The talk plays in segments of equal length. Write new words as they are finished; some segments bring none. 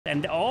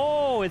And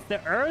oh, it's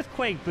the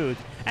earthquake booth.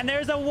 And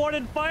there's a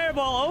Warden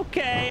Fireball.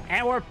 Okay.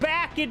 And we're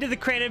back into the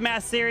Creative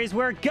Mass series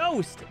where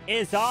Ghost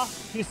is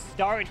off to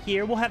start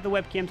here. We'll have the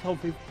webcams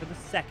hopefully for the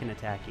second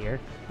attack here.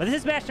 But this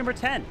is match number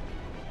 10.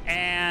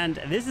 And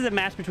this is a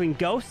match between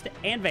Ghost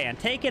and Van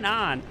taking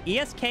on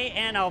ESK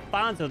and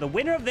Alfonso. The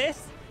winner of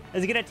this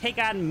is going to take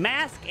on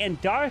Mask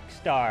and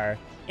Darkstar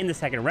in the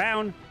second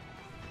round.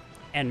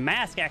 And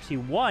Mask actually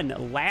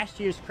won last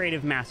year's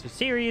Creative Master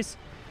Series,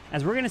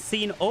 as we're going to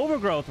see an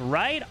Overgrowth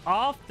right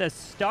off the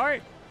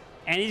start.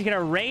 And he's going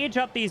to rage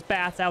up these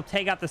bats out,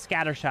 take out the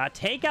scatter shot,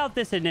 take out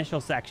this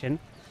initial section,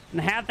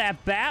 and have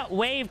that bat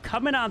wave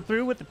coming on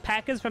through with the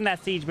P.E.K.K.A.s from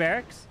that siege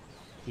barracks.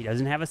 He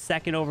doesn't have a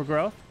second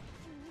Overgrowth,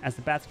 as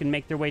the bats can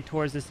make their way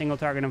towards the single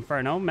target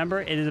Inferno.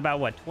 Remember, it is about,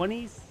 what,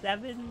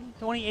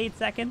 28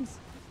 seconds?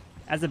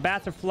 As the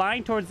bats are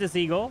flying towards this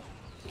Eagle.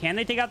 Can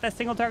they take out that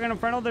single target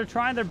Inferno? They're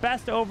trying their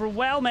best to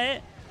overwhelm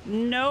it.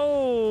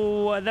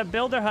 No, the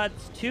Builder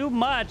Hut's too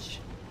much.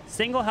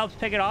 Single helps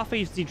pick it off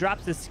as he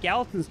drops his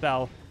Skeleton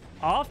spell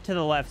off to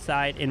the left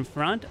side in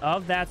front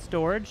of that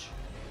storage,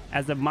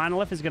 as the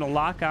Monolith is going to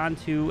lock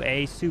onto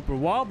a super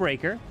wall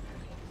breaker.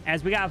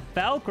 As we got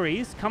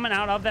Valkyries coming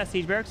out of that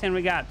siege barracks, and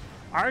we got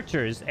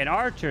archers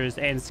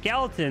and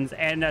skeletons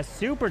and a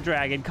super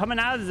dragon coming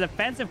out of the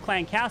defensive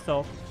clan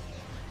castle,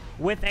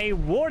 with a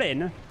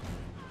Warden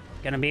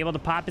gonna be able to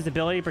pop his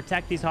ability to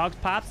protect these Hogs.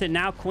 Pops it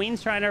now.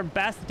 Queen's trying her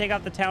best to take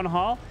out the Town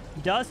Hall.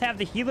 Does have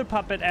the healer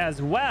puppet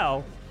as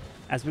well,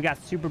 as we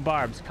got Super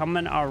Barbs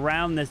coming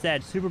around this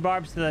edge. Super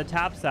Barbs to the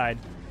top side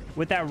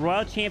with that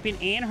Royal Champion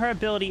and her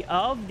ability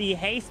of the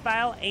Haste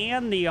File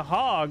and the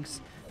Hogs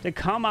to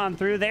come on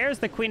through. There's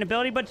the Queen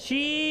ability, but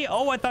she...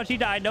 Oh, I thought she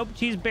died. Nope,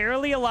 she's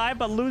barely alive,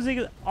 but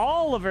losing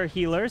all of her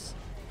healers.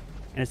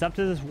 And it's up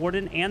to this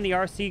Warden and the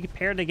RC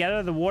paired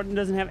together. The Warden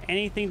doesn't have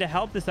anything to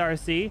help this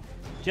RC.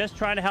 Just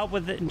trying to help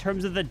with it in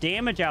terms of the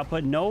damage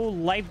output. No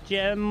life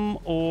gem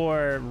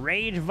or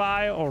rage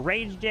vial or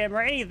rage gem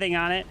or anything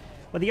on it.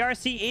 But the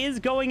RC is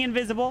going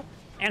invisible,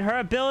 and her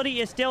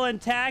ability is still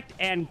intact.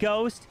 And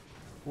Ghost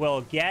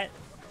will get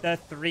the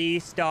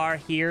 3-star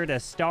here to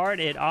start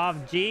it off.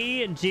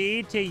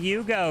 GG to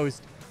you,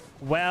 Ghost.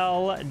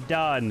 Well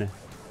done.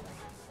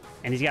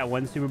 And he's got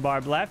one super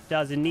barb left.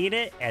 Doesn't need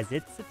it, as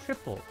it's a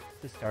triple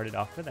to start it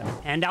off for them.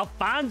 And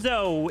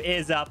Alfonso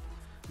is up.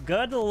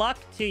 Good luck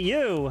to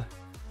you.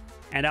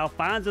 And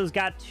Alfonso's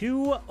got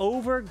 2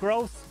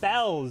 Overgrowth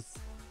spells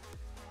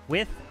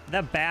with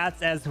the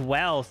bats as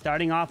well.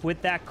 Starting off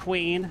with that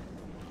Queen.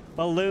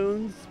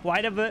 Balloons,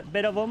 quite a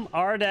bit of them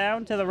are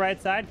down to the right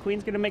side.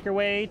 Queen's going to make her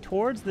way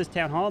towards this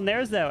Town Hall. And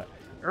there's the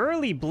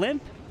early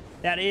blimp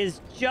that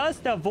is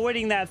just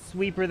avoiding that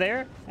sweeper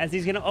there, as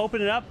he's going to open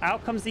it up.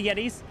 Out comes the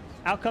Yetis.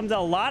 Out comes a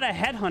lot of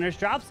Headhunters.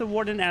 Drops the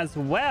Warden as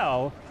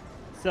well.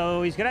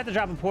 So he's going to have to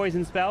drop a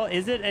poison spell.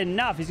 Is it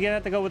enough? He's going to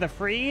have to go with a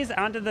freeze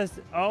onto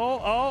this.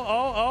 Oh,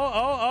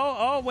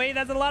 wait,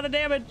 that's a lot of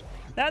damage.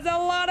 That's a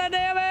lot of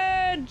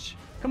damage.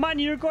 Come on,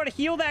 you're going to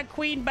heal that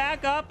Queen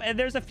back up. And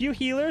there's a few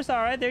healers. All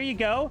right, there you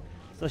go.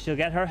 So she'll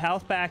get her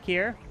health back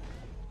here.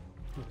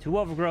 With 2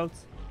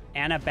 Overgrowths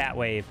and a bat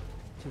wave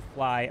to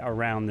fly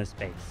around the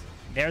space.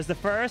 There's the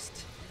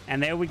first.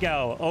 And there we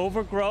go.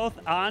 Overgrowth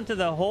onto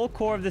the whole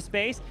core of the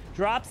space.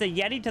 Drops a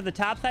Yeti to the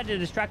top side to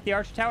distract the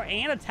Archer Tower,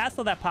 and a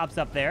Tesla that pops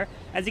up there,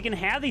 as you can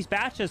have these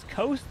bats just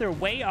coast their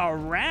way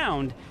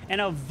around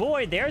and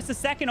avoid. There's the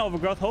second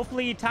Overgrowth.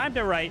 Hopefully he timed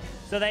it right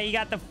so that he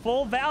got the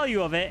full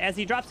value of it, as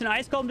he drops an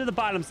Ice Golem to the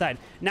bottom side.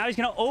 Now he's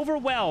going to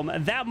overwhelm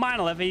that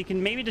Monolith. He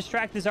can maybe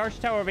distract this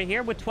Archer Tower over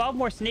here with 12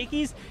 more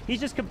Sneakies. He's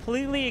just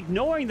completely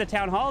ignoring the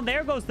Town Hall.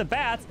 There goes the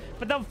bats,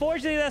 but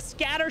unfortunately the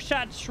Scatter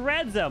Shot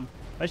shreds them.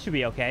 That should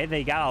be okay.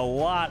 They got a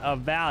lot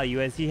of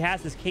value, as he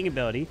has his King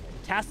ability.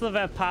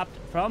 Tasselvev popped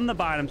from the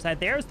bottom side.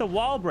 There's the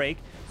wall break,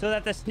 so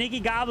that the sneaky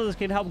Goblins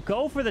can help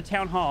go for the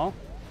Town Hall.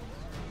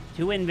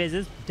 2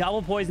 Invises,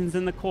 double poisons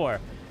in the core.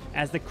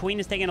 As the Queen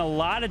is taking a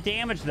lot of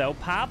damage, though,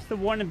 pops the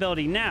Warden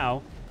ability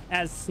now,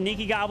 as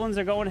sneaky Goblins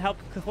are going to help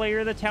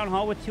clear the Town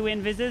Hall with 2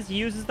 Invises.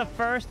 Uses the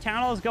first.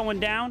 Town Hall is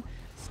going down.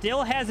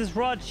 Still has his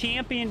Raw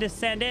Champion to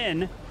send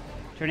in.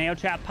 Tornado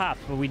Trap pops,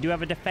 but we do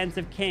have a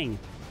defensive King.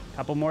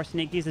 Couple more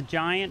Sneakies, a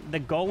Giant. The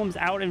Golem's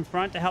out in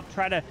front to help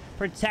try to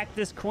protect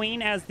this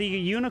Queen, as the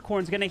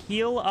Unicorn's going to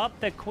heal up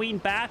the Queen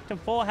back to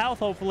full health,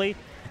 hopefully,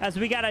 as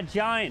we got a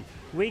Giant.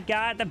 We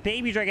got the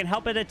Baby Dragon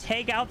helping to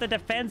take out the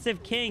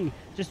defensive King,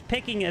 just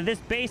picking this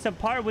base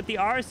apart with the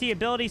RC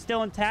ability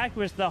still intact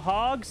with the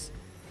Hogs,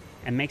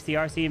 and makes the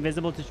RC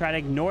invisible to try to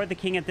ignore the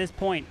King at this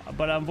point.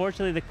 But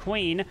unfortunately, the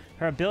Queen,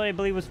 her ability, I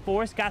believe, was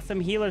forced, got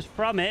some healers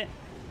from it,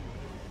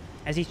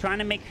 as he's trying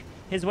to make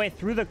his way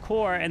through the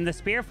core, and the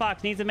Spear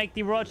Fox needs to make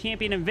the Royal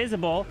Champion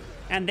invisible.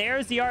 And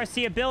there's the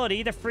RC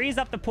ability to freeze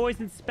up the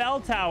Poison Spell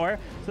Tower,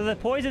 so the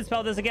Poison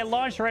Spell doesn't get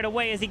launched right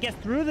away as he gets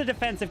through the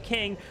defensive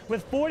King.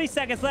 With 40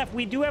 seconds left,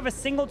 we do have a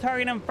single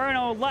target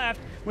Inferno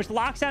left, which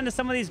locks down to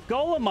some of these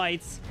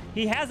Golemites.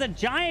 He has a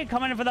Giant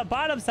coming in for the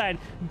bottom side.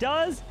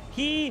 Does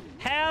he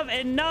have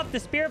enough? The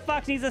Spirit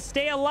Fox needs to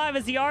stay alive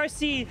as the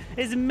RC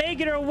is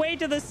making her way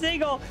to the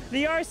single.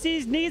 The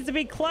RC needs to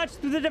be clutched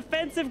through the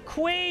defensive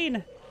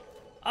Queen.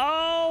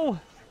 Oh,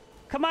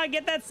 come on,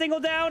 get that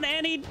single down,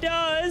 and he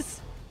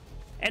does.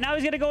 And now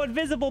he's going to go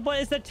invisible, but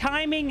is the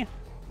timing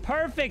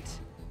perfect?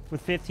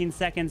 With 15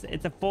 seconds,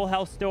 it's a full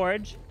health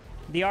storage.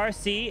 The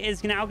RC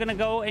is now going to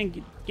go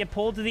and get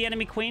pulled to the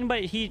enemy Queen,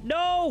 but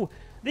no!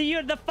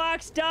 The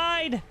Fox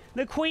died.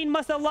 The Queen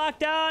must have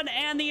locked on,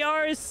 and the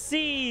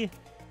RC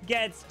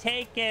gets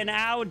taken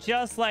out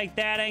just like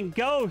that, and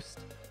Ghost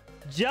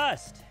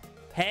just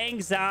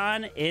hangs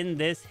on in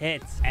this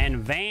hit. And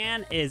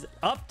Van is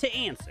up to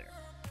answer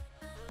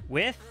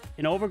with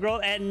an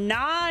Overgrowth and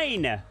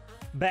 9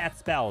 bat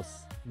spells.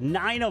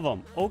 9 of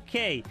them.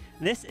 Okay,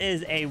 this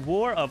is a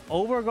war of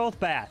Overgrowth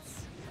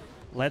bats.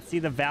 Let's see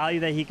the value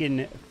that he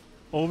can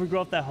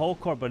Overgrowth that whole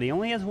core, but he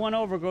only has 1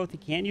 Overgrowth. He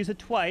can't use it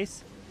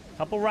twice.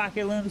 Couple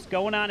Rocket Loons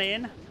going on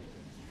in.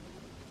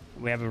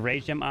 We have a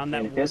Rage Gem on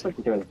that. It feels like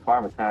you're doing a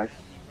farm attack,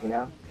 you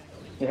know?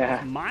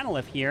 Yeah.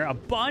 Monolith here. A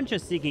bunch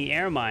of Seeking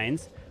Air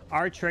Mines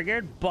are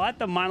triggered, but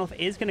the Monolith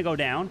is going to go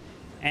down.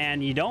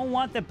 And you don't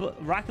want the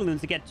Rocket Loons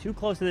to get too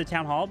close to the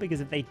Town Hall,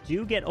 because if they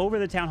do get over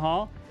the Town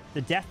Hall,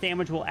 the death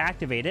damage will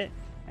activate it.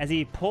 As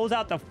he pulls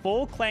out the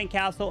full Clan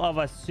Castle of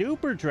a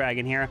Super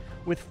Dragon here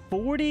with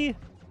 40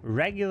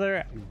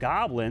 regular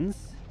Goblins.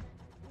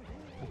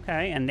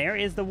 Okay, and there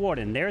is the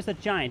Warden. There's a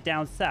Giant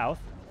down south.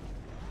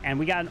 And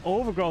we got an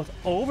Overgrowth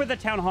over the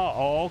Town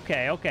Hall.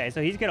 Okay.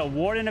 So he's got a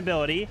Warden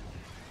ability.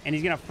 And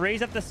he's going to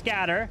freeze up the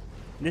Scatter.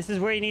 This is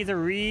where he needs to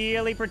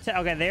really protect.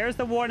 Okay, there's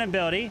the Warden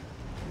ability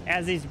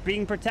as he's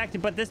being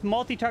protected. But this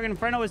multi-target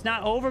Inferno is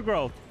not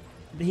Overgrowth.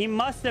 He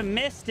must have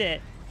missed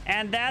it.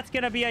 And that's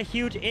going to be a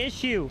huge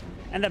issue.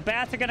 And the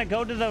bats are going to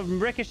go to the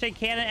Ricochet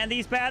Cannon. And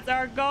these bats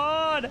are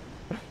gone.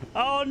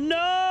 Oh,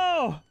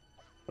 no.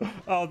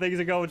 Oh, things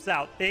are going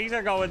south. Things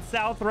are going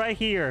south right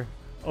here.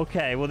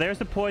 Okay, well, there's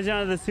the poison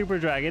out of the Super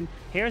Dragon.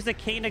 Here's the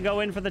King to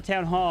go in for the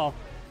Town Hall.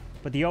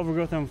 But the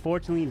Overgrowth,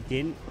 unfortunately,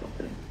 didn't.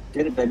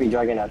 Get a Baby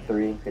Dragon at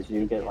 3, because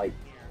you get like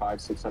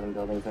 5, 6, 7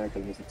 buildings there,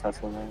 because there's a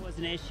Tesla there. That was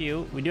an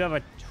issue. We do have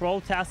a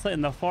Troll Tesla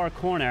in the far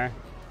corner.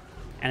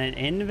 And an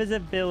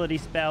invisibility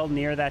spell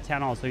near that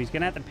Town Hall. So he's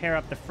going to have to pair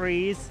up the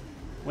freeze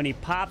when he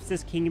pops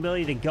this King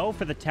ability to go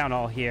for the Town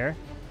Hall here.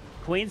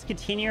 Queen's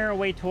continuing her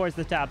way towards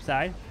the top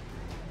side.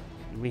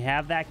 We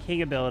have that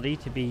King ability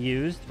to be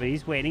used, but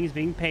he's waiting. He's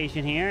being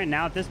patient here. And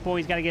now at this point,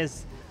 he's got to get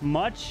as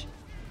much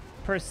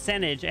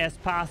percentage as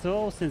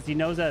possible, since he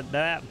knows that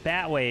that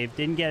Bat Wave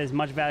didn't get as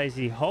much value as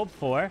he hoped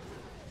for.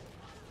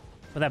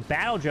 With a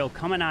Battle Drill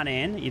coming on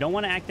in, you don't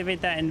want to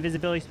activate that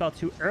invisibility spell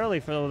too early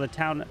for the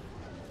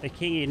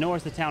King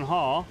ignores the Town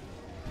Hall.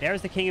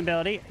 There's the King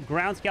ability.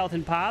 Ground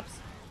Skeleton pops.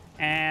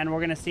 And we're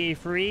going to see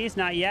freeze.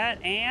 Not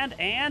yet.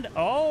 And,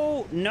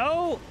 oh,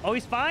 no. Oh,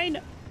 he's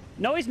fine.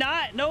 No, he's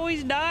not. No,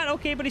 he's not.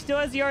 Okay, but he still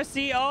has the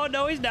RC. Oh,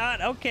 no, he's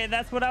not. Okay,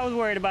 that's what I was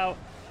worried about.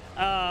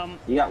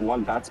 You got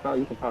 1 bat spell.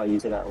 You can probably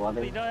use it at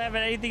 11. You don't have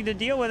anything to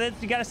deal with it.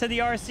 You got to send the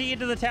RC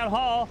into the Town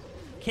Hall.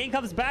 King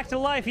comes back to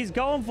life. He's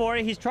going for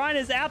it. He's trying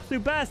his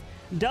absolute best.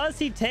 Does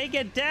he take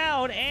it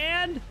down?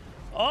 And...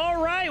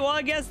 all right, well,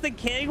 I guess the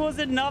King was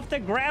enough to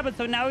grab it,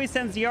 so now he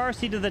sends the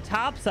RC to the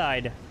top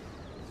side.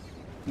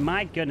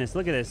 My goodness,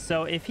 look at this.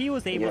 So if he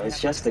was able to...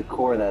 it's just the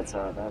core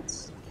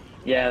that's...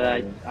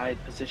 Yeah, I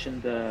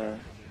positioned the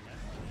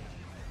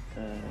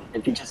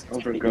if you just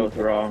Overgrowth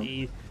wrong.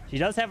 She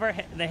does have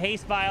the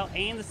Haste Vial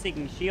and the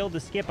Seeking Shield to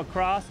skip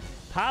across.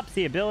 Pops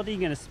the ability,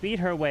 going to speed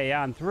her way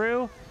on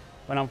through.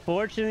 But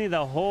unfortunately,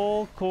 the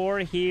whole core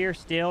here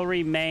still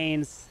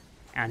remains.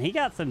 And he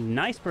got some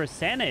nice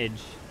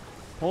percentage.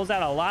 Pulls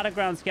out a lot of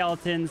ground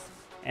skeletons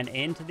and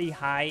into the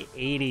high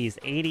 80s.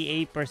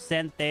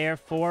 88% there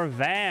for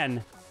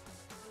Van.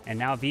 And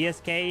now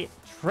VSK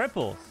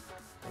triples.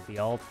 They'll be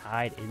all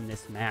tied in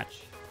this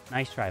match.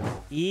 Nice try.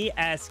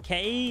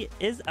 ESK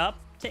is up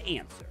to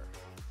answer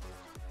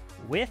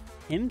with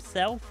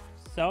himself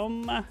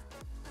some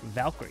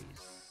Valkyries.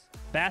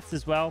 Bats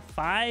as well.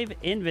 5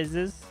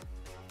 Invises.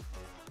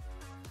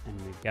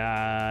 And we've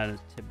got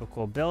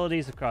typical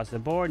abilities across the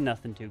board.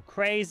 Nothing too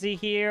crazy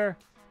here.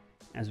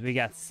 As we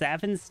got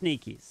 7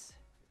 Sneakies.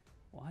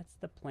 What's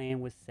the plan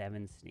with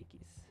 7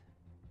 Sneakies?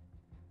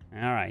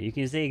 All right, you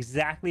can see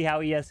exactly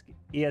how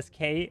ESK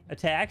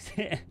attacks.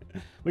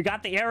 We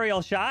got the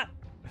aerial shot.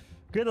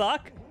 Good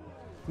luck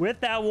with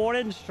that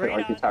Warden straight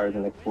on. Towers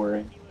in the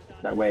core.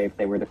 That way, if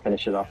they were to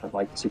finish it off with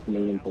like Super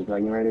Minions or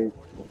Dragon Raiders,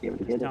 we'll be able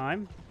to get it.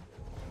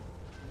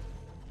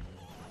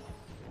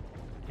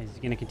 He's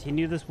going to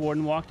continue this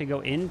Warden walk to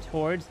go in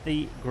towards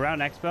the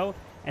Ground Expo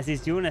as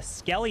he's doing a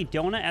Skelly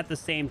Donut at the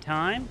same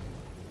time.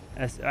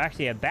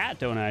 Actually, a bat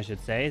donut, I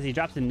should say, as he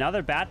drops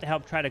another bat to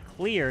help try to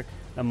clear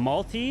the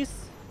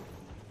multis.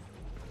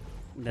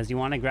 Does he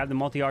want to grab the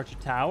multi-archer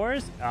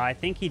towers? I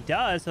think he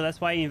does, so that's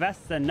why he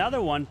invests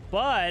another one.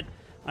 But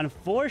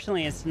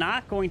unfortunately, it's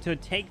not going to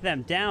take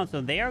them down,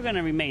 so they are going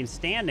to remain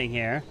standing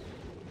here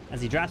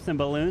as he drops some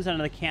balloons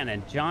onto the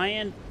cannon.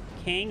 Giant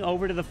King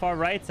over to the far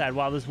right side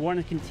while this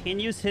Warden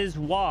continues his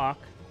walk,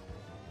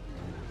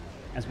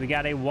 as we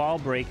got a wall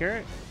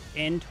breaker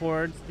in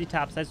towards the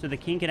top side, so the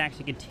King can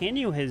actually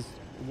continue his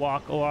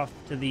walk off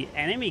to the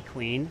enemy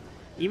Queen,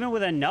 even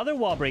with another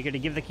wall breaker to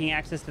give the King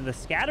access to the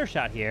scatter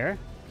shot here.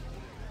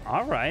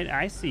 All right,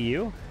 I see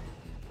you.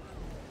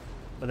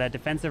 But that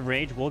defensive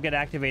rage will get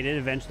activated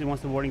eventually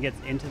once the Warden gets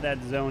into that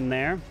zone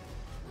there.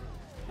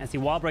 As he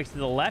wall breaks to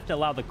the left to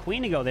allow the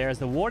Queen to go there, as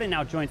the Warden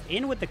now joins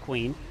in with the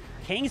Queen.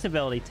 King's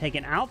ability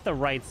taking out the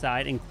right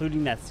side,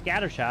 including that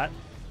scatter shot,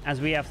 as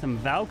we have some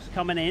Valks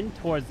coming in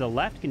towards the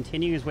left,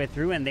 continuing his way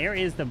through, and there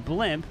is the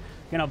Blimp.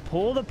 Gonna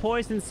pull the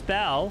poison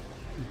spell,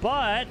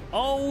 but,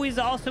 oh, he's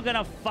also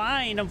gonna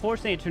find,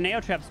 unfortunately, a tornado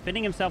trap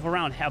spinning himself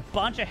around. A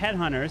bunch of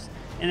headhunters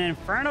and an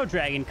Inferno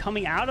Dragon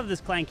coming out of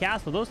this clan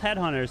castle. Those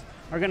headhunters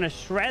are gonna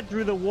shred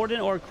through the Warden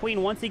or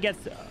Queen once he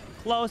gets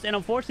close, and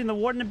unfortunately, the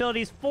Warden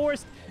ability is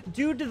forced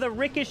due to the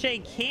ricochet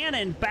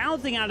cannon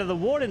bouncing out of the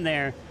Warden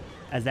there.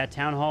 As that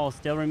Town Hall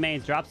still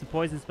remains, drops the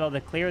poison spell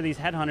to clear these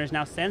headhunters,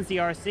 now sends the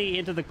RC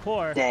into the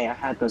core. Dang, I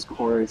had those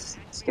cores.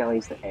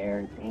 Skelly's the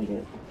air. Dang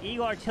it.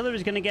 Eagle Artillery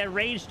is going to get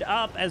raged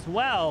up as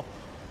well.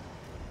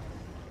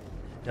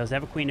 Does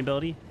have a Queen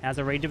ability, has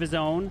a rage of his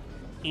own,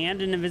 and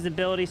an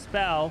invisibility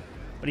spell,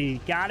 but he's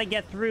got to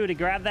get through to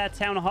grab that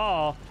Town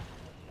Hall.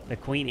 The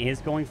Queen is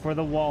going for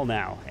the wall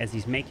now. As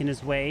he's making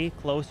his way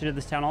closer to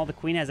this Town Hall, the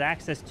Queen has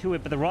access to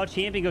it, but the Royal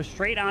Champion goes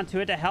straight onto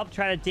it to help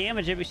try to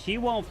damage it, but she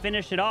won't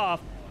finish it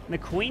off. The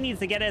Queen needs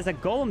to get it as a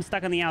Golem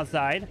stuck on the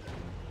outside.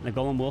 The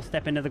Golem will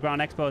step into the ground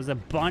expo as a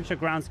bunch of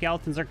ground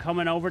skeletons are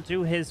coming over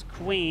to his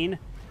Queen.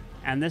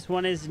 And this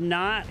one is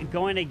not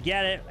going to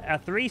get it a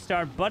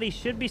 3-star, but he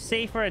should be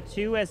safer at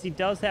 2 as he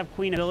does have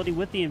Queen ability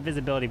with the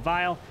invisibility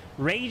vial.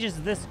 Rages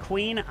this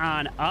Queen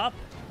on up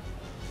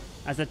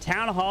as the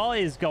Town Hall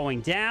is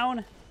going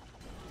down.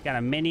 Got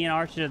a minion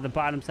archer at the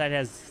bottom side,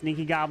 has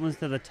sneaky goblins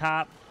to the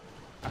top.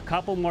 A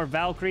couple more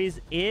Valkyries.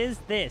 Is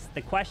this,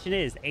 the question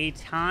is, a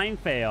time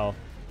fail?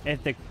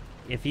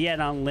 If he had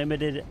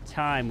unlimited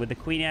time, would the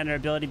Queen and her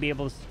ability be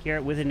able to secure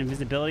it with an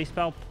invisibility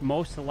spell?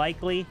 Most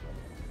likely.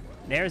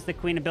 There's the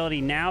Queen ability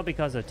now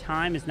because of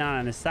time is not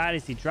on his side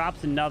as he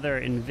drops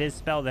another invis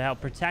spell to help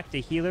protect a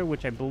healer,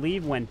 which I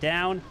believe went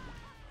down.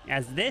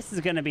 As this is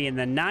going to be in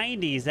the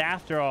 90s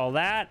after all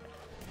that.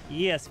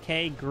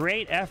 ESK,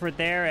 great effort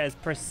there as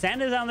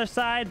percent is on their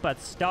side, but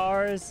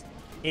stars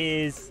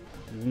is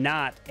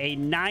not. A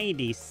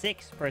 96%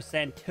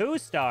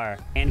 2-star.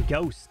 And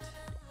Ghost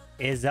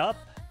is up.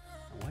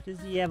 What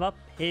does he have up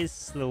his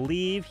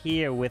sleeve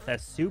here with a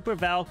Super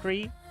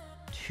Valkyrie,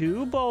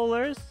 2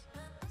 bowlers,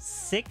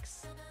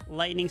 6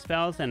 lightning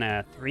spells,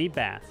 and 3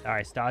 bats. All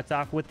right, starts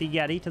off with the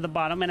Yeti to the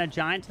bottom and a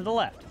Giant to the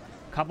left.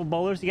 A couple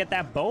bowlers to get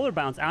that bowler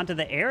bounce onto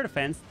the air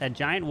defense. That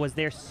Giant was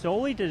there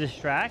solely to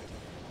distract,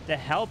 to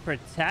help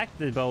protect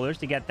the bowlers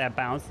to get that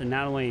bounce, and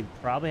not only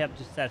probably have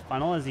just that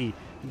funnel as he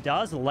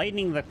does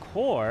lightning the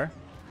core.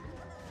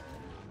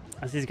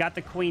 As he's got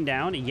the Queen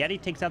down,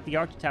 Yeti takes out the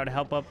Archer Tower to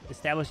help up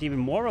establish even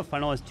more of a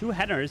funnel as 2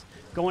 headers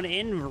going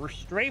in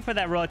straight for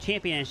that Royal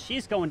Champion, and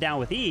she's going down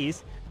with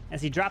ease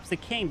as he drops the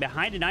King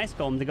behind an Ice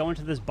Golem to go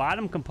into this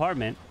bottom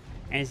compartment,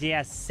 and as he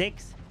has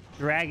 6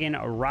 Dragon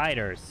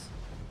Riders.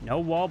 No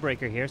wall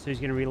breaker here, so he's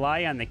going to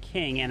rely on the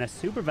King, and a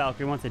Super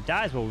Valkyrie, once it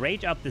dies, will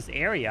rage up this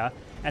area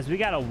as we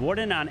got a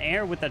Warden on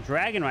air with the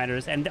Dragon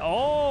Riders, and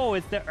oh,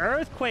 it's the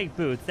Earthquake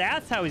boots.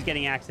 That's how he's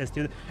getting access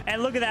to it.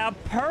 And look at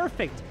that,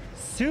 perfect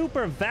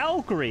Super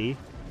Valkyrie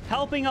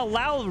helping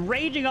allow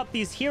raging up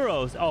these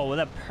heroes. Oh, with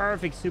a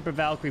perfect Super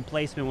Valkyrie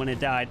placement when it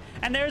died.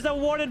 And there's a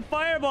Warden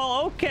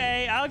Fireball.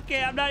 Okay,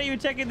 I'm not even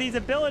checking these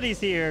abilities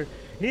here.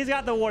 He's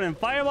got the Warden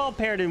Fireball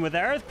paired in with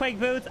the Earthquake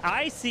boots.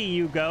 I see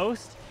you,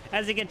 Ghost.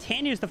 As he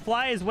continues to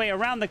fly his way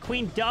around, the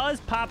Queen does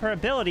pop her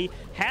ability,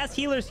 has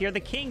healers here. The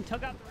King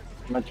took up.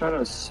 Am I trying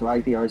to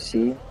swag the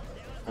RC?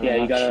 Yeah,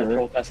 you gotta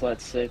roll Vessel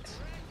at 6.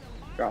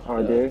 Drop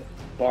the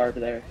barb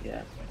there,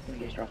 yeah.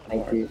 Just drop the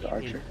barb with the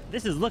archer.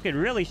 This is looking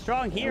really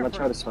strong here. I'm gonna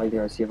try to swag the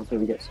RC. Hopefully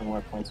we get some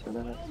more points for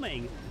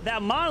that.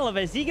 That Monolith,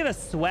 is he gonna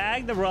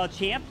swag the Royal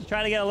Champ to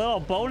try to get a little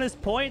bonus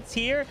points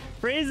here?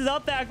 Freezes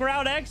up that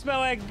ground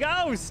expo and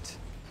Ghost.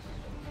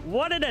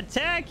 What an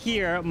attack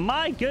here.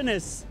 My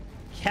goodness.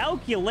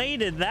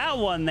 Calculated that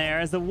one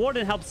there as the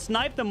Warden helped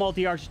snipe the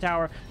multi-archer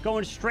tower,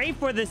 going straight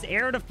for this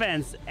air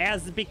defense,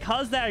 as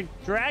because that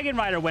Dragon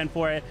Rider went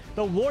for it,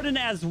 the Warden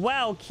as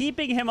well,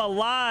 keeping him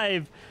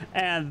alive.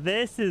 And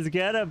this is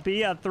gonna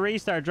be a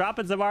 3-star,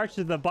 dropping some archers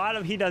to the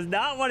bottom. He does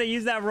not want to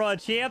use that Royal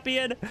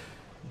Champion.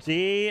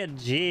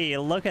 GG,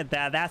 look at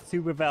that. That's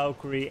Super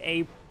Valkyrie,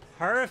 a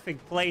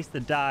perfect place to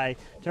die,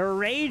 to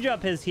rage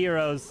up his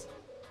heroes.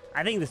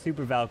 I think the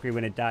Super Valkyrie,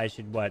 when it dies,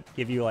 should what,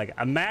 give you like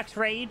a max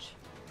rage?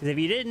 Because if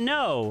you didn't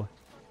know,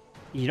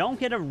 You don't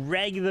get a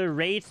regular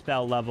rage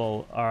spell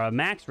level or a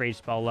max rage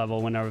spell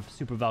level when a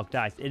Super Valk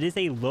dies. It is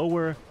a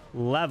lower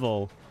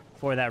level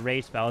for that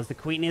rage spell. As the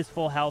queen is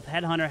full health,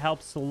 Headhunter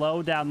helps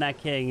slow down that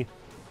king.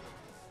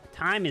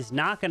 Time is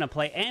not going to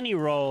play any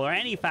role or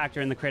any factor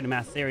in the Creative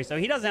Master series, so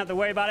he doesn't have to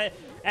worry about it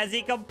as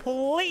he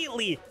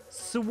completely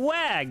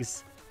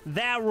swags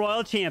that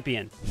Royal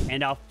Champion.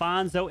 And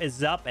Alfonso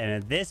is up, and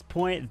at this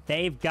point,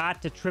 they've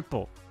got to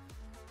triple.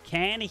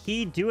 Can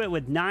he do it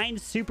with 9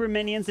 super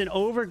minions and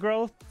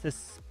Overgrowth to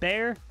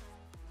spare?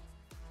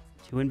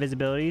 2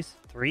 invisibilities,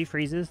 3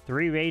 freezes,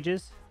 3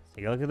 rages. Let's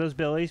take a look at those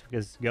abilities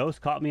because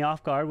Ghost caught me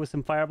off guard with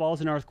some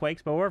fireballs and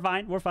earthquakes, but we're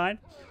fine. We're fine.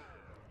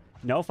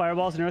 No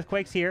fireballs and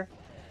earthquakes here.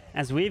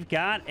 As we've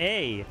got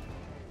a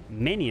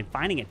minion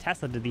finding a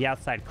Tesla to the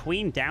outside.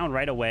 Queen down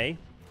right away.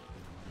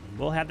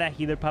 We'll have that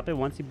healer puppet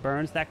once he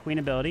burns that queen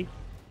ability.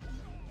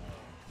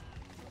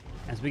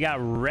 As we got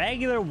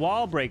regular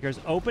wall breakers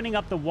opening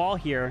up the wall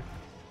here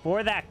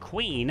for that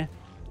queen.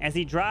 As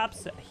he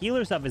drops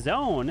healers of his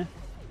own.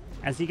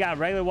 As he got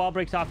regular wall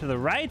breaks off to the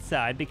right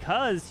side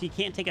because he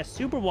can't take a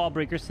super wall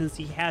breaker since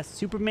he has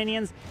super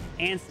minions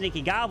and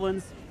sneaky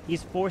goblins.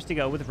 He's forced to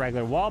go with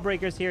regular wall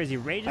breakers here as he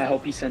rages. I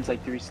hope he sends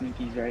like 3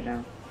 sneakies right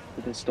now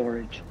for the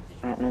storage.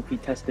 I don't know if he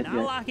tested Not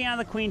yet. locking on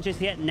the queen just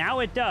yet. Now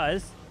it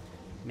does.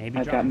 Maybe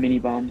I've got mini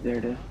bombs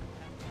there to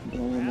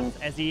blow him up.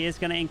 as he is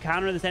going to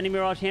encounter this enemy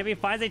Royal Champion.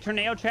 Finds a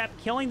tornado trap,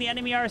 killing the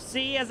enemy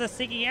RC as a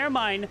Seeking Air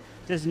Mine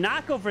does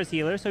not go for his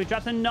healer, so he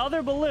drops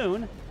another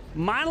balloon.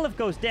 Monolith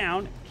goes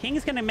down.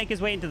 King's going to make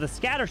his way into the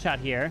scatter shot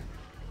here.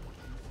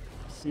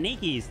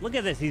 Sneakies. Look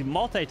at this. He's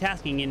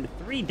multitasking in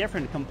 3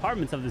 different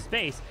compartments of the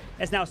space.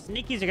 As now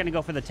Sneakies are going to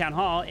go for the Town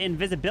Hall.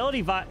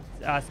 Invisibility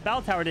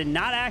spell tower did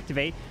not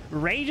activate.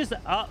 Rages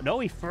up. No,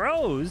 he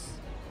froze.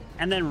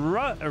 And then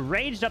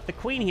raged up the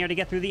queen here to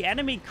get through the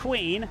enemy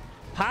queen.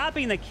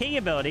 Popping the king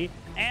ability.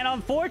 And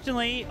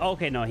unfortunately...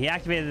 Okay, no, he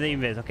activated the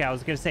invis. Okay, I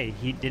was going to say,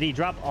 did he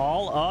drop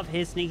all of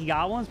his sneaky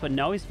goblins? But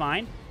no, he's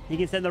fine. He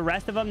can send the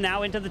rest of them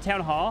now into the Town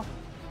Hall.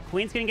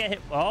 Queen's going to get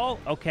hit. Oh,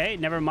 okay.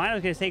 Never mind. I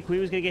was going to say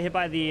Queen was going to get hit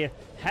by the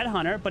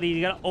Headhunter, but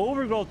he's going to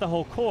overgrowth the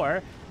whole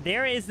core.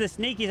 There is the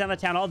Sneakies on the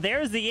Town Hall.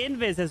 There's the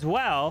Invis as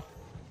well.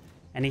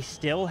 And he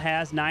still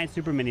has 9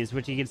 super minions,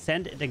 which he can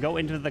send to go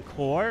into the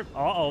core.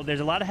 Uh-oh, there's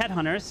a lot of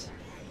Headhunters.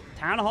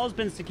 Town Hall's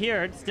been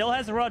secured. Still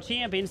has a Royal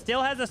Champion.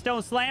 Still has a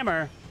Stone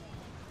Slammer.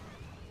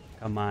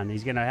 Come on,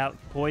 he's going to have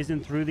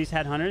poison through these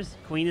Headhunters.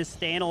 Queen is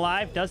staying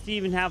alive. Does he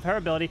even have her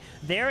ability?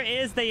 There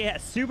is the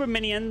super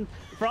minion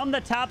from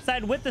the top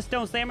side with the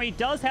Stone Slammer. He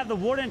does have the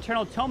Warden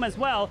Eternal Tome as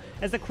well,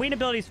 as the Queen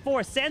abilities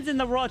 4 sends in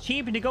the Royal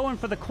Champion to go in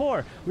for the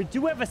core. We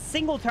do have a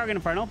single target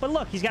Inferno, but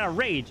look, he's got a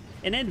Rage,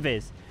 an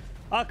Invis,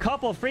 a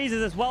couple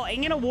freezes as well,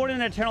 and a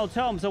Warden Eternal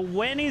Tome. So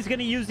when he's going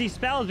to use these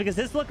spells, because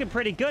this is looking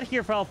pretty good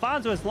here for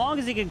Alfonso, as long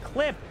as he can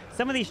clip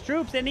some of these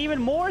troops and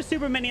even more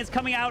super minions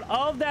coming out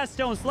of that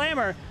Stone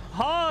Slammer.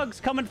 Hogs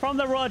coming from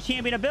the Royal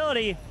Champion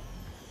ability.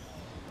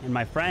 And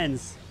my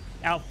friends,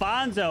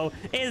 Alfonso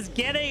is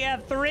getting a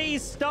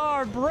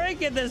 3-star,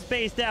 breaking this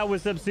base down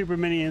with some super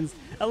minions.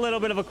 A little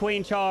bit of a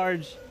queen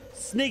charge.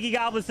 Sneaky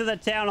goblins to the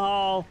Town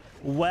Hall.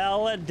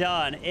 Well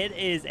done. It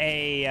is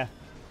a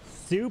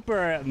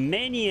super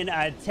minion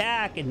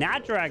attack.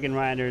 Not Dragon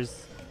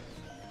Riders.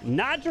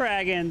 Not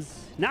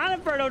dragons. Not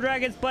Inferno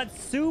Dragons, but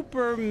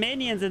super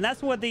minions. And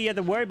that's what the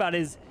worry about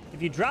is,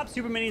 if you drop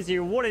super minions to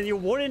your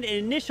Warden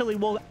initially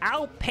will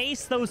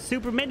outpace those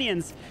super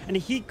minions. And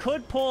he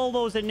could pull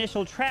those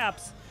initial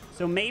traps.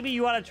 So maybe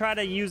you ought to try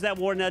to use that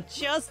Warden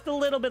just a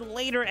little bit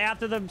later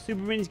after the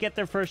super minions get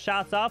their first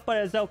shots off. But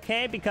it's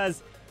okay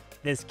because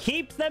this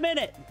keeps them in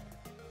it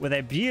with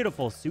a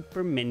beautiful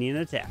super minion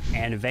attack.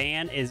 And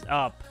Van is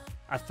up.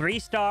 A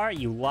 3-star,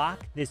 you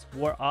lock this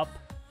war up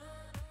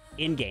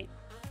in-game.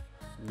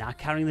 Not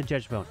counting the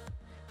Judge Bone.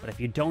 But if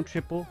you don't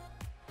triple,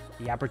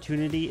 the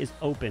opportunity is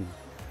open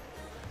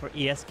for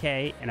ESK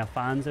and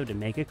Alfonso to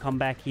make a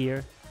comeback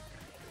here,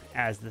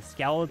 as the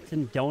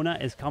Skeleton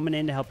Donut is coming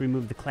in to help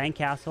remove the Clan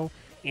Castle,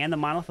 and the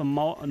Monolith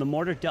and the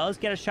Mortar does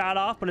get a shot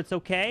off, but it's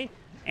okay.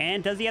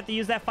 And does he have to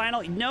use that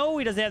final? No,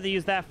 he doesn't have to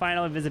use that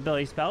final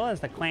invisibility spell,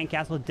 as the Clan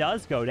Castle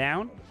does go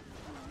down.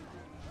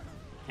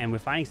 And we're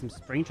finding some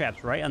spring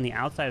traps right on the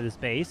outside of the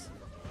space.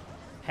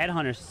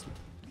 Headhunter's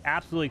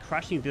absolutely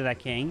crushing through that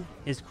king.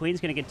 His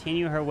queen's going to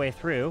continue her way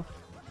through,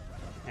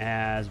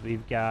 as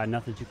we've got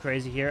nothing too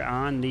crazy here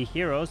on the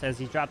heroes, as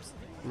he drops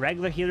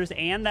regular healers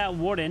and that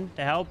Warden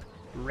to help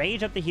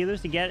rage up the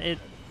healers to get it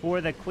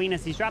for the queen,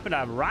 as he's dropping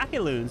out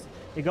Rocket Loons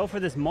to go for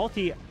this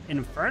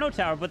multi-Inferno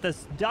Tower. But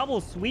this double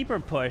sweeper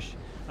push,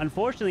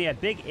 unfortunately, a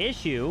big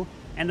issue,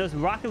 and those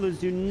Rocket Loons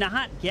do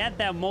not get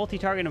that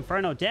multi-target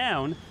Inferno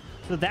down.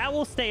 So that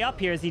will stay up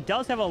here, as he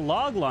does have a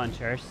log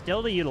launcher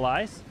still to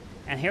utilize.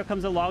 And here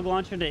comes a log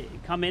launcher to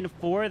come in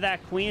for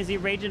that queen as he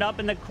rages it up.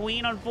 And the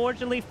queen,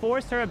 unfortunately,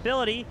 forced her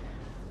ability,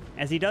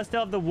 as he does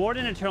still have the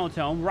Warden Eternal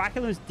Tome.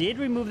 Rocket Loons did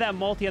remove that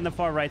multi on the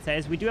far right side,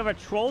 as we do have a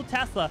Troll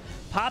Tesla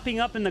popping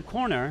up in the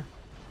corner,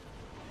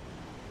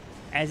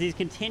 as he's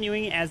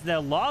continuing, as the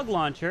log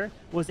launcher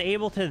was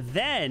able to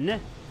then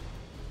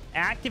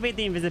activate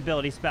the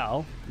invisibility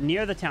spell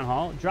near the town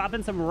hall, drop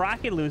in some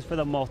rocket loons for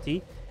the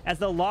multi, as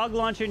the log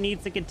launcher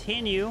needs to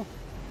continue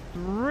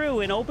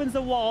through and opens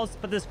the walls,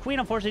 but this queen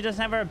unfortunately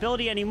doesn't have her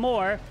ability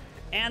anymore.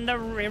 And the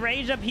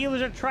ranged up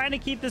healers are trying to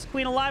keep this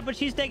queen alive, but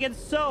she's taking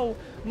so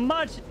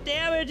much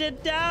damage,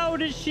 and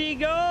down as she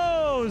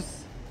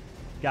goes.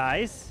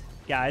 Guys,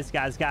 hang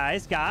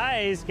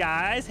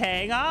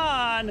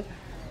on.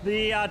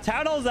 The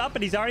town hall's up,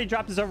 and he's already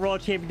dropped his overall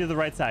champion to the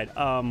right side.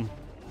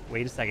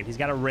 Wait a second. He's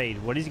got a rage.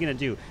 What is he going to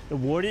do? The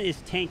warden is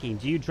tanking.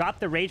 Do you drop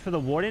the rage for the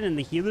warden and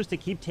the healers to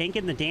keep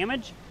tanking the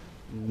damage?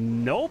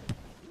 Nope.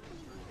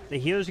 The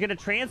healers are going to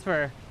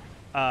transfer.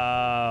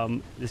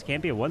 This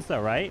can't be a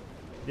 1-star, right?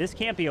 This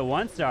can't be a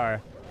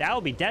 1-star. That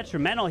will be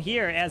detrimental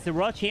here, as the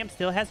Royal Champ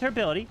still has her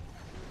ability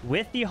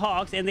with the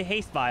Hogs and the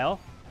Haste Vial.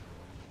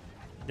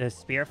 The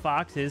Spear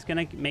Fox is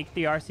going to make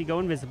the RC go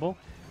invisible.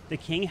 The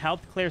King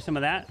helped clear some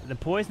of that. The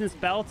Poison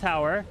Spell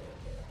Tower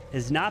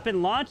has not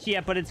been launched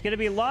yet, but it's going to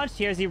be launched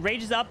here as he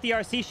rages up the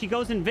RC. She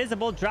goes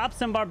invisible, drops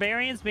some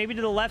Barbarians, maybe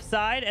to the left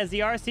side as the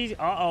RC's...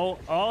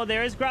 Oh,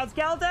 there is ground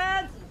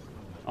skeletons!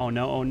 Oh,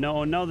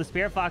 no. The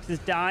Spear Fox is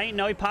dying.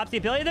 No, he pops the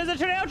ability. There's a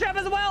Tornado Trap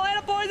as well, and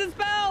a Poison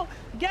Spell!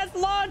 Gets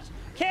launched!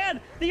 Can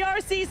the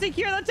RC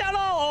secure the Town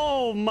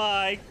Hall? Oh,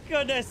 my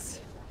goodness.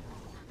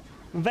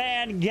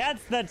 Van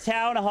gets the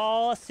Town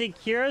Hall,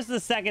 secures the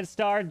 2nd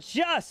star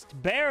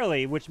just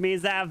barely, which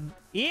means that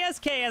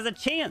ESK has a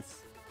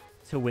chance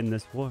to win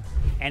this war.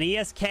 And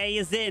ESK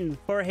is in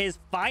for his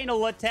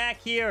final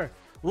attack here,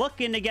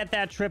 looking to get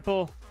that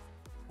triple,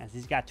 as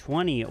he's got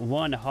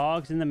 21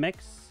 Hogs in the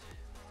mix.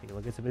 Take a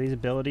look at some of these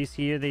abilities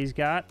here that he's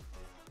got.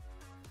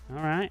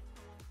 All right.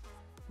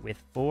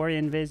 With 4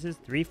 invises,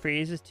 3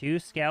 freezes, 2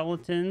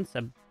 skeletons,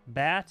 a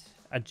bat,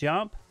 a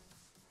jump,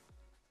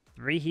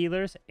 3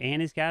 healers,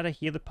 and he's got a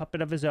healer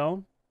puppet of his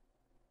own.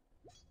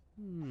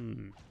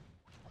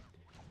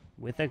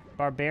 With a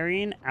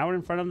barbarian out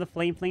in front of the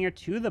flame flinger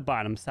to the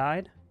bottom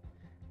side.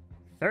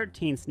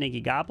 13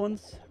 sneaky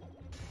goblins.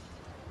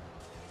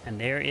 And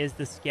there is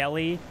the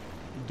Skelly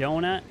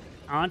donut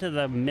onto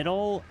the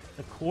middle,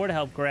 the core to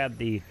help grab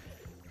the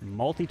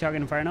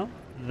multi-target inferno,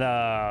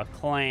 the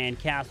clan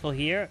castle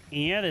here,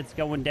 and it's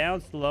going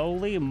down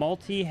slowly.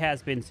 Multi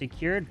has been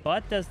secured,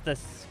 but does the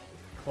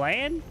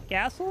clan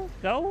castle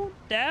go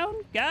down?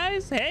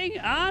 Guys, hang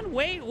on.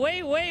 Wait.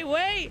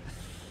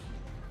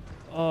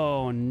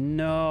 Oh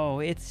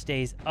no, it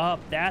stays up.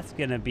 That's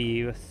gonna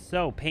be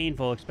so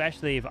painful,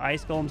 especially if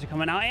ice golems are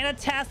coming out. And a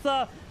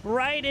Tesla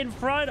right in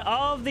front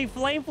of the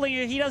flame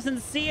flinger. He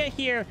doesn't see it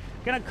here.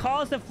 Gonna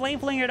cause the flame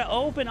flinger to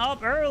open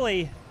up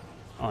early.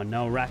 Oh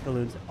no,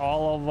 Racaloons,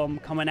 all of them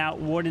coming out.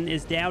 Warden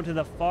is down to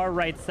the far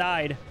right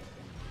side.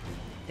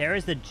 There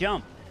is the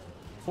jump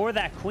for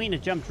that queen to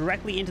jump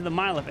directly into the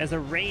monolith, as a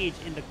rage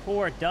in the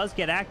core does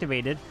get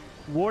activated.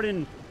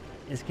 Warden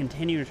is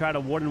continuing to try to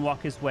Warden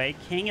walk his way.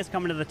 King is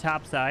coming to the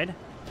top side,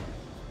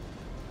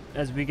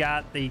 as we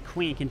got the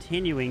queen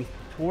continuing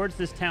towards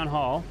this town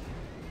hall.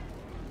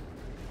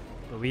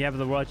 But we have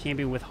the Royal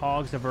Champion with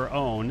Hogs of her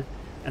own,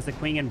 as the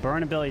queen can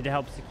burn ability to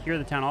help secure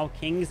the town hall.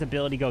 King's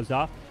ability goes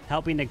off,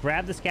 helping to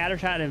grab the scatter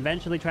shot and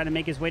eventually try to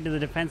make his way to the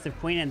defensive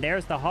queen. And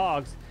there's the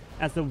Hogs,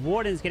 as the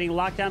Warden's getting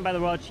locked down by the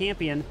Royal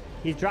Champion.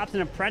 He drops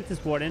an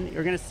Apprentice Warden.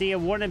 You're going to see a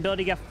Warden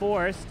ability get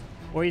forced,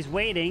 or he's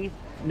waiting.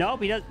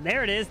 Nope, he does.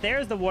 There it is.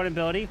 There's the Warden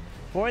ability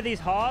for these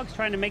Hogs,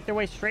 trying to make their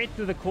way straight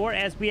through the core,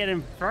 as we had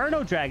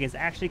Inferno Dragons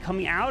actually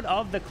coming out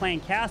of the clan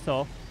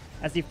castle,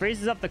 as he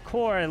freezes up the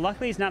core.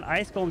 Luckily, he's not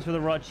Ice Golems for the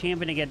Royal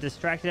Champion to get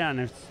distracted on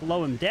and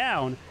slow him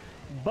down,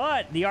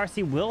 but the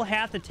RC will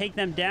have to take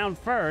them down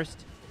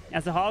first,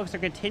 as the Hogs are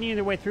continuing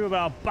their way through.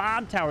 But a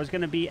bomb tower is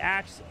going to be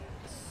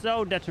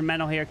so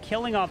detrimental here,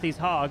 killing off these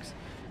Hogs,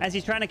 as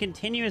he's trying to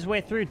continue his way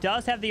through.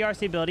 Does have the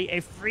RC ability,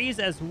 a freeze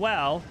as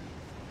well,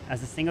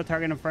 as a single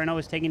target Inferno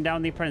is taking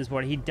down the Apprentice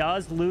Board. He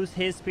does lose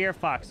his Spear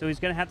Fox, so he's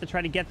going to have to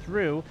try to get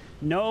through.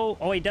 No,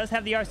 oh, he does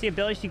have the RC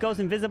ability. She goes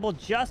invisible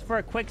just for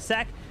a quick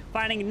sec,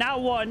 finding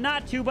not 1,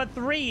 not 2, but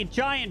 3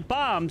 giant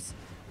bombs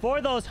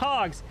for those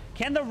Hogs.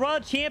 Can the Royal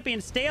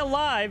Champion stay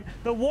alive?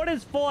 The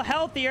Warden's full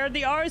health here.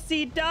 The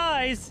RC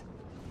dies.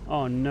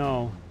 Oh,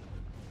 no.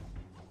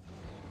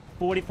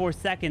 44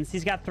 seconds.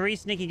 He's got 3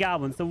 sneaky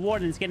goblins. The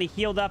Warden's getting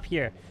healed up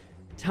here.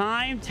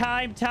 Time.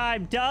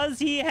 Does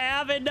he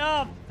have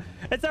enough?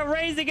 It's a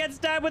race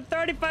against time with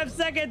 35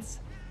 seconds.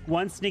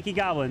 1 sneaky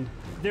goblin.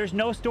 There's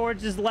no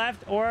storages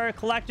left or a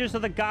collector, so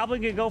the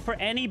goblin can go for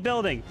any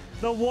building.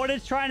 The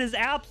Warden's trying his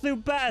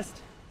absolute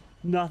best.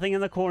 Nothing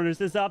in the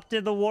corners. Is up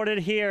to the Warden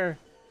here.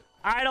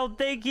 I don't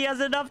think he has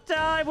enough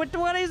time with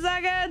 20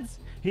 seconds.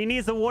 He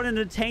needs the Warden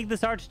to tank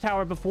this arch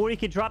tower before he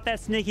can drop that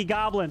sneaky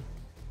goblin.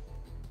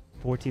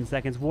 14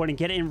 seconds. Warden,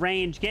 get in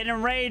range. Get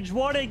in range.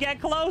 Warden, get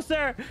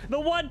closer. The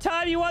one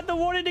time you want the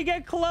Warden to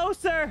get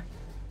closer.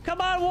 Come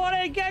on,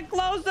 Warden, get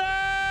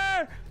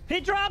closer!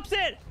 He drops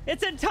it!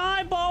 It's in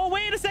time, ball.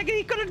 Wait a second,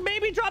 he could have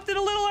maybe dropped it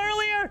a little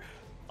earlier.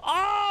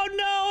 Oh,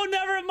 no,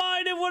 never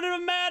mind. It wouldn't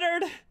have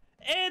mattered.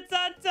 It's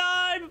a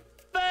time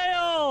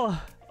fail.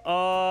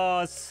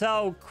 Oh,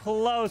 so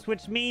close,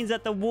 which means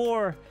that the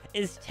war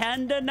is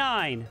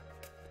 10-9.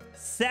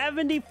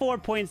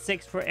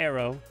 74.6 for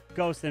Arrow,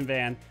 Ghost and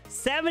Van.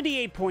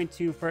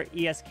 78.2 for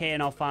ESK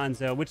and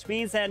Alfonso, which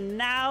means that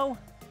now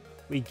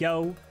we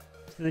go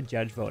to the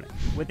judge voting.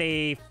 With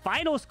a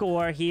final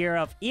score here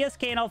of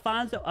ESK and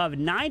Alfonso of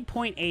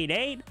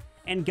 9.88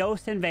 and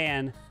Ghost and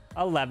Van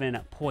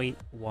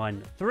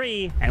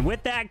 11.13. And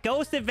with that,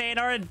 Ghost and Van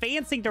are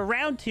advancing to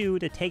round 2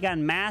 to take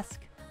on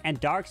Mask and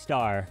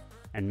Darkstar.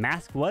 And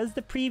Mask was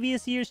the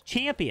previous year's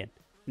champion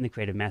in the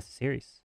Creative Master Series.